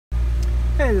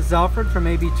Hi, this is Alfred from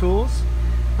AB Tools.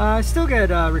 I still get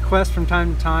requests from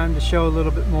time to time to show a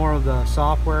little bit more of the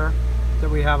software that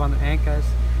we have on the Ancas.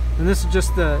 And this is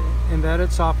just the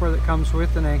embedded software that comes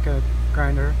with an Anca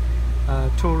grinder,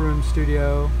 Tool Room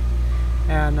Studio.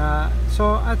 And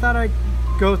so I thought I'd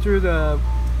go through the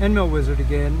end mill wizard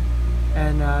again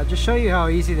and just show you how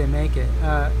easy they make it.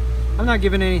 I'm not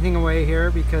giving anything away here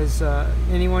because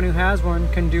anyone who has one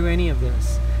can do any of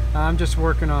this. I'm just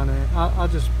working on it. I'll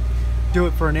just do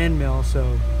it for an end mill,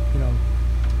 so you know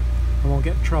I won't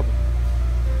get in trouble.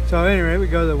 So anyway, we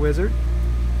go to the wizard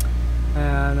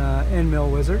and end mill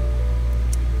wizard,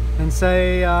 and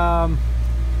say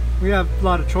we have a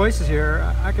lot of choices here.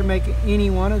 I can make any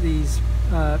one of these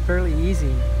fairly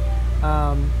easy.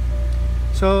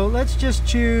 So let's just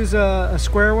choose a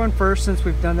square one first, since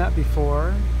we've done that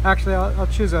before. Actually, I'll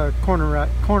choose a corner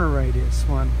radius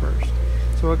one first.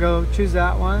 So we'll go choose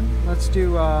that one. Let's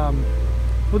do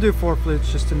we'll do 4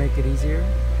 flutes just to make it easier.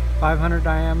 500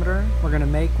 diameter. We're going to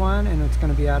make one, and it's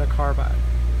going to be out of carbide.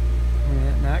 I'm going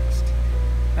to hit next,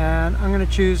 and I'm going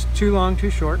to choose too long, too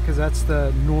short, because that's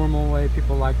the normal way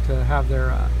people like to have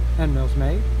their end mills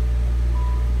made.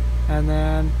 And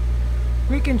then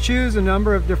we can choose a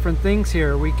number of different things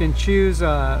here. We can choose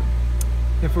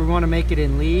if we want to make it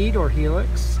in lead or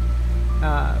helix,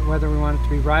 whether we want it to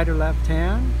be right or left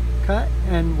hand cut,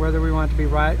 and whether we want it to be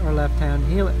right or left hand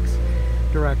helix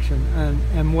direction,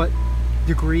 and what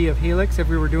degree of helix. If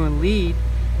we were doing lead,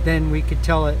 then we could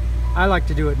tell it, I like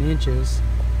to do it in inches,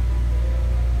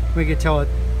 we could tell it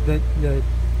the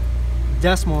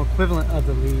decimal equivalent of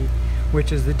the lead,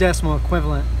 which is the decimal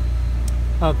equivalent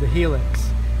of the helix.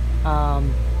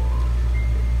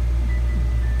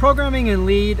 Programming in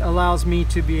lead allows me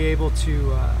to be able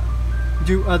to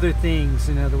do other things.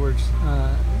 In other words,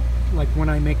 like when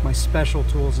I make my special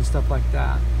tools and stuff like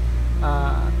that.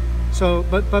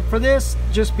 But for this,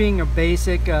 just being a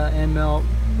basic end mill,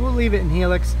 we'll leave it in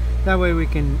helix. That way we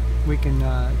can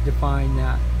define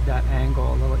that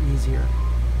angle a little easier.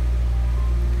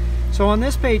 So on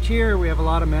this page here, we have a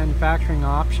lot of manufacturing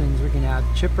options. We can add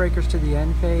chip breakers to the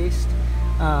end face,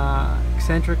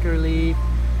 eccentric relief.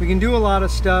 We can do a lot of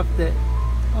stuff that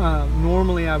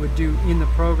normally I would do in the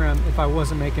program if I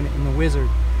wasn't making it in the wizard.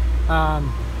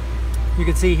 You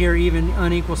can see here even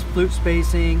unequal flute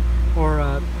spacing,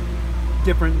 or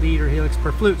different lead or helix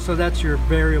per flute. So that's your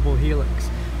variable helix.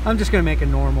 I'm just going to make a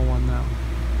normal one though.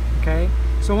 Okay.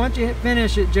 So once you hit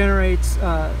finish, it generates.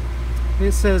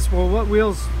 It says, well, what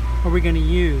wheels are we going to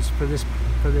use for this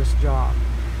job?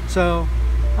 So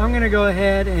I'm going to go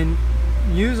ahead and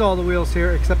use all the wheels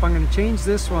here, except I'm going to change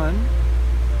this one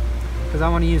because I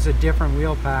want to use a different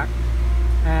wheel pack,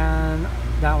 and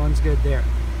that one's good there.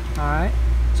 All right.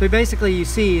 So basically, you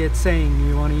see it's saying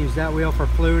you want to use that wheel for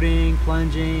fluting,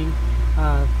 plunging,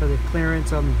 for the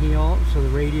clearance on the heel, so the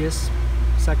radius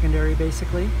secondary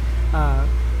basically. The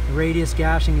radius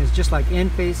gashing is just like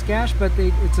end face gash, but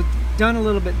it's done a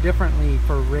little bit differently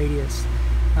for radius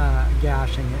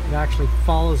gashing. It actually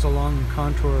follows along the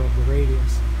contour of the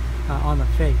radius on the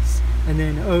face. And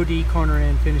then OD, corner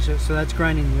end, finish it. So that's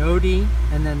grinding the OD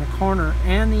and then the corner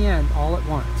and the end all at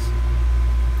once.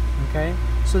 Okay?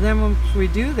 So then once we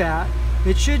do that,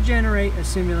 it should generate a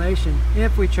simulation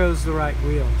if we chose the right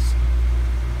wheels.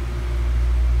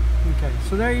 Okay,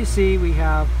 so there you see we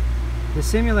have the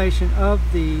simulation of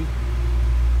the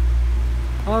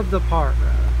part,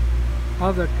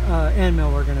 of the end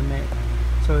mill we're going to make.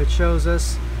 So it shows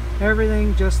us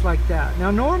everything just like that. Now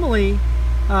normally,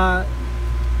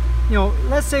 you know,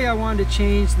 let's say I wanted to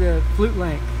change the flute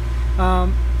length.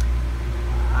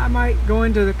 I might go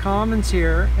into the commons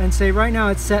here and say right now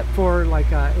it's set for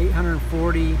like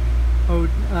 840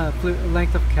 flute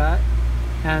length of cut,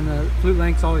 and the flute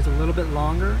length's always a little bit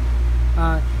longer.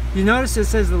 You notice it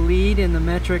says the lead in the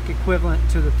metric equivalent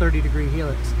to the 30-degree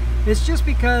helix. It's just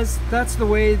because that's the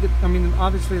way that, I mean,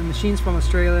 obviously the machine's from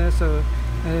Australia, so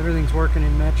everything's working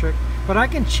in metric. But I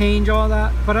can change all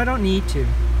that, but I don't need to.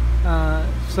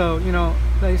 So, you know,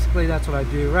 basically that's what I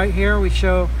do. Right here we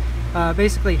show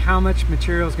basically how much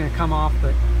material is going to come off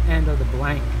the end of the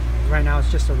blank. Right now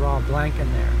it's just a raw blank in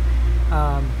there.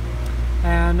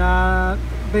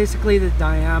 Basically the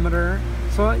diameter.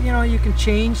 So, you know, you can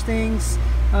change things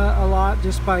a lot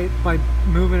just by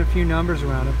moving a few numbers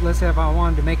around it. Let's say if I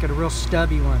wanted to make it a real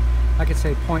stubby one, I could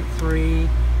say 0.3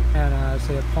 and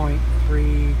say a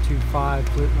 0.325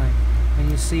 flute length. And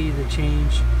you see the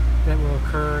change that will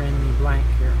occur in the blank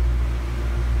here.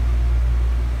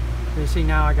 So you see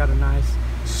now I got a nice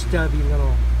stubby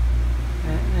little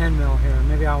end mill here.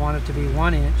 Maybe I want it to be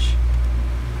 1 inch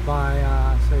by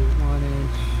say 1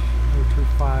 inch or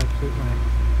 0.25 flute length.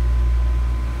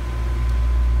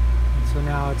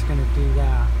 now it's going to do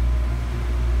that.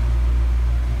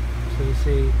 So you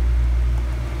see,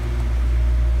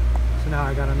 so now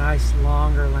I got a nice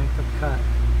longer length of cut.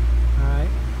 Alright,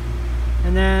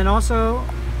 and then also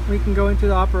we can go into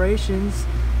the operations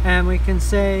and we can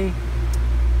say,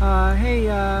 hey,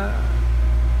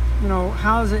 you know,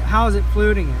 how is it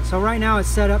fluting it? So right now it's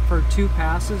set up for 2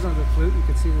 passes on the flute. You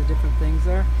can see the different things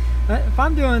there. If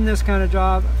I'm doing this kind of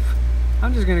job,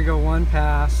 I'm just going to go 1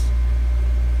 pass.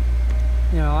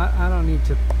 You know, I don't need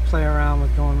to play around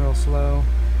with going real slow.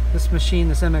 This machine,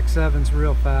 this MX-7 is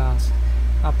real fast.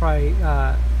 I'll probably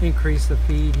increase the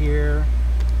feed here.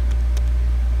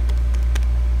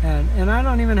 And I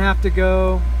don't even have to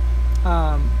go,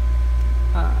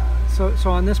 so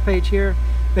on this page here,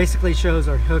 basically shows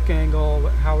our hook angle,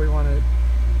 how we want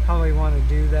to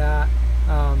do that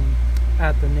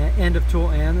at the end of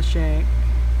tool and the shank,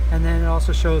 and then it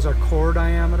also shows our core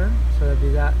diameter, so that'd be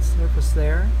that surface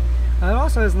there. It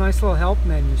also has a nice little help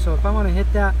menu, so if I want to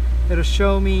hit that, it'll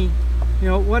show me, you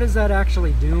know, what is that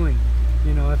actually doing,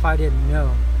 you know, if I didn't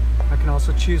know. I can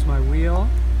also choose my wheel,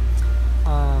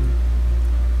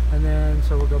 and then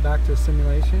so we'll go back to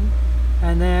simulation,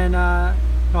 and then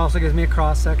it also gives me a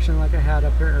cross section like I had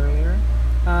up here earlier,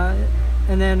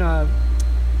 and then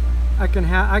I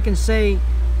can say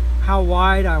how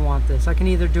wide I want this. I can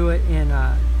either do it in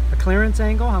a clearance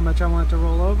angle, how much I want it to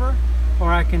roll over,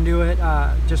 or I can do it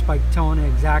just by telling it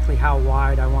exactly how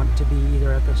wide I want it to be,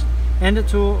 either at the end of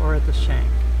tool or at the shank.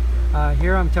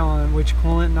 Here I'm telling which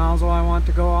coolant nozzle I want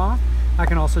to go off. I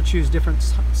can also choose different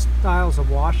styles of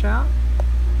washout.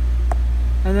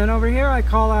 And then over here I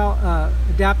call out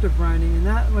adaptive grinding,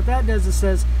 and what that does is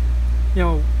says, you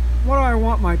know, what do I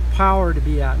want my power to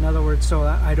be at? In other words, so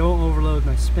I don't overload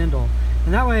my spindle.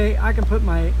 And that way I can put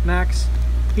my max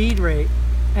feed rate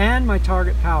and my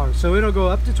target power. So it'll go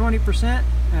up to 20%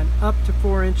 and up to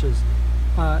 4 inches.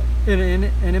 And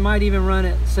it might even run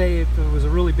at, say if it was a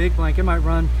really big blank, it might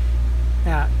run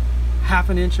at ½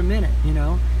 an inch a minute, you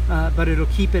know, but it'll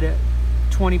keep it at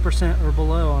 20% or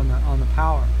below on the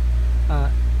power. I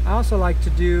also like to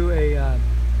do a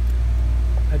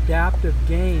adaptive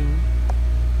gain,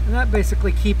 and that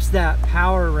basically keeps that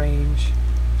power range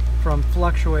from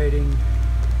fluctuating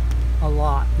a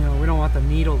lot. You know, we don't want the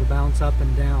needle to bounce up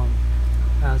and down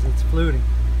as it's fluting.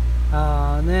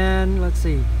 And then let's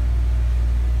see.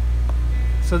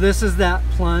 So this is that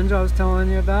plunge I was telling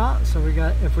you about. So we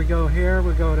got, if we go here,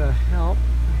 we go to help.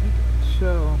 I think it'll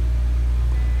show.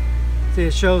 See,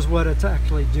 it shows what it's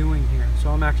actually doing here. So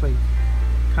I'm actually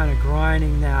kind of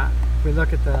grinding that. If we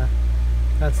look at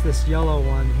that's this yellow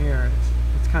one here.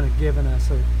 It's kind of giving us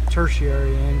a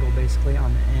tertiary angle basically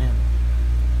on the end.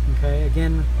 Okay,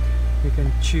 again, you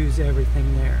can choose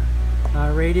everything there.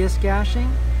 Radius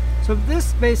gashing. So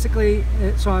this basically,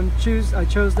 so I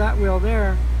chose that wheel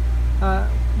there.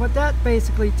 What that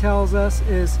basically tells us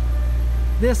is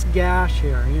this gash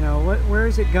here. You know, where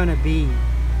is it going to be?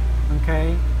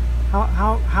 Okay,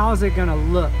 how is it going to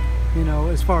look? You know,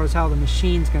 as far as how the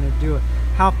machine's going to do it.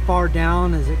 How far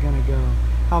down is it going to go?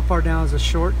 How far down is the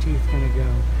short teeth going to go?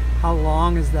 How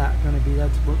long is that going to be?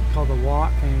 That's what we call the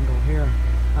walk angle here.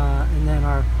 And then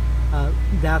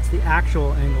that's the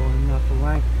actual angle and not the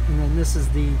length. And then this is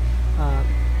the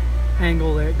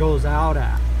angle that it goes out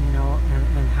at, you know,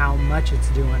 and how much it's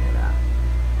doing it at.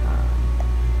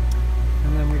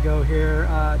 And then we go here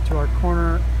to our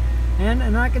corner.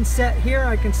 And I can set here,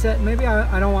 I can set, maybe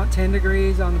I don't want 10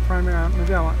 degrees on the primary,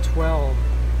 maybe I want 12.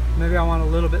 Maybe I want a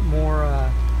little bit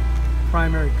more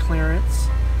primary clearance.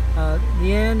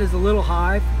 The end is a little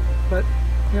high, but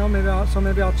you know, maybe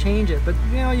I'll change it. But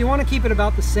you know, you want to keep it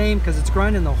about the same because it's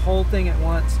grinding the whole thing at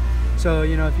once. So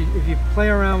you know, if you play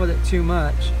around with it too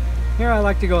much, here I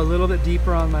like to go a little bit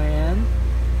deeper on my end.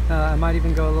 I might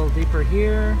even go a little deeper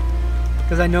here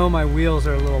because I know my wheels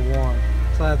are a little warm,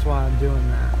 so that's why I'm doing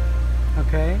that.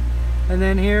 Okay, and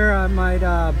then here I might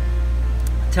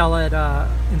tell it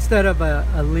instead of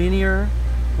a linear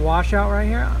washout right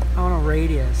here, I want a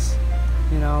radius,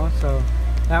 you know, so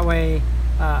that way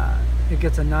it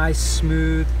gets a nice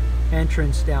smooth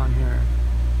entrance down here.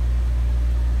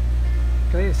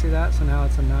 Okay, you see that? So now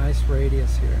it's a nice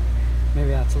radius here.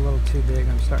 Maybe that's a little too big,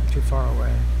 I'm starting too far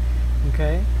away.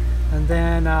 Okay, and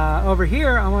then over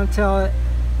here I want to tell it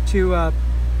to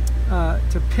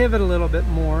pivot a little bit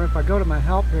more. If I go to my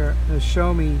help here, it'll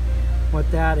show me what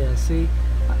that is. See,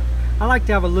 I like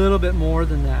to have a little bit more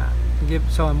than that,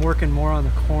 so I'm working more on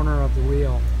the corner of the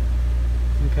wheel.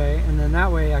 Okay, and then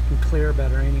that way I can clear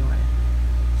better anyway.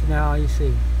 So now you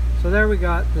see. So there we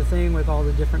got the thing with all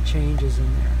the different changes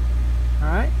in there. All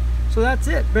right, so that's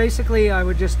it. Basically,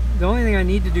 the only thing I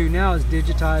need to do now is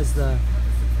digitize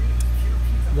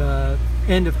the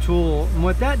end of tool. And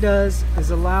what that does is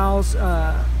allows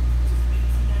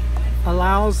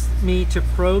me to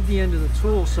probe the end of the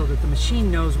tool so that the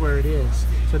machine knows where it is,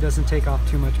 so it doesn't take off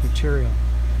too much material.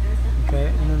 Okay,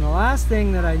 and then the last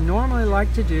thing that I normally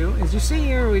like to do is, you see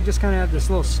here we just kind of have this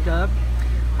little stub.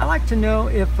 I like to know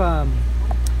if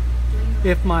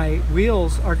my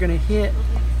wheels are going to hit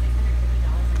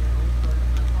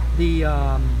the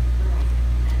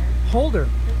holder.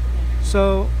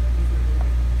 So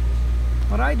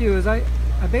what I do is I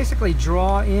basically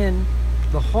draw in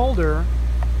the holder,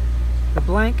 the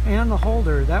blank and the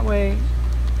holder. That way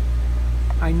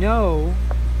I know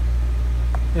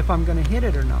if I'm going to hit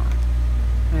it or not.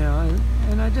 You know,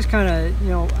 and I just kind of, you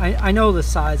know, I know the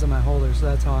size of my holder, so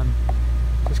that's how I'm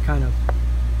just kind of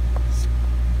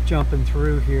jumping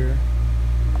through here.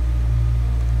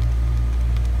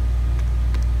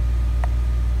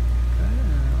 Okay,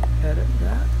 I'll edit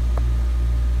that.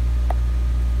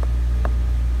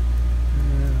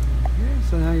 Okay,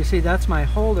 so now you see that's my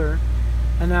holder,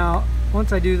 and now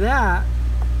once I do that,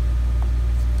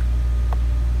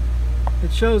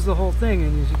 it shows the whole thing,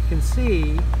 and as you can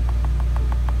see,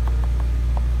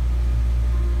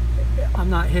 I'm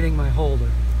not hitting my holder.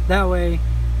 That way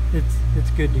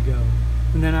it's good to go.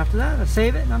 And then after that I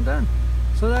save it and I'm done.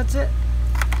 So that's it.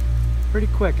 Pretty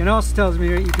quick. And it also tells me,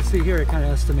 you can see here, it kind of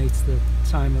estimates the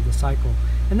time of the cycle.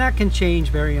 And that can change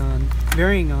varying on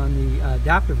the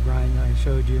adaptive grind that I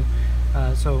showed you.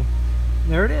 So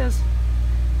there it is.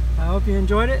 I hope you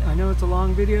enjoyed it. I know it's a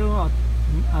long video.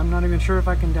 I'm not even sure if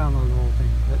I can download the whole thing,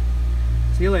 but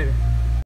see you later.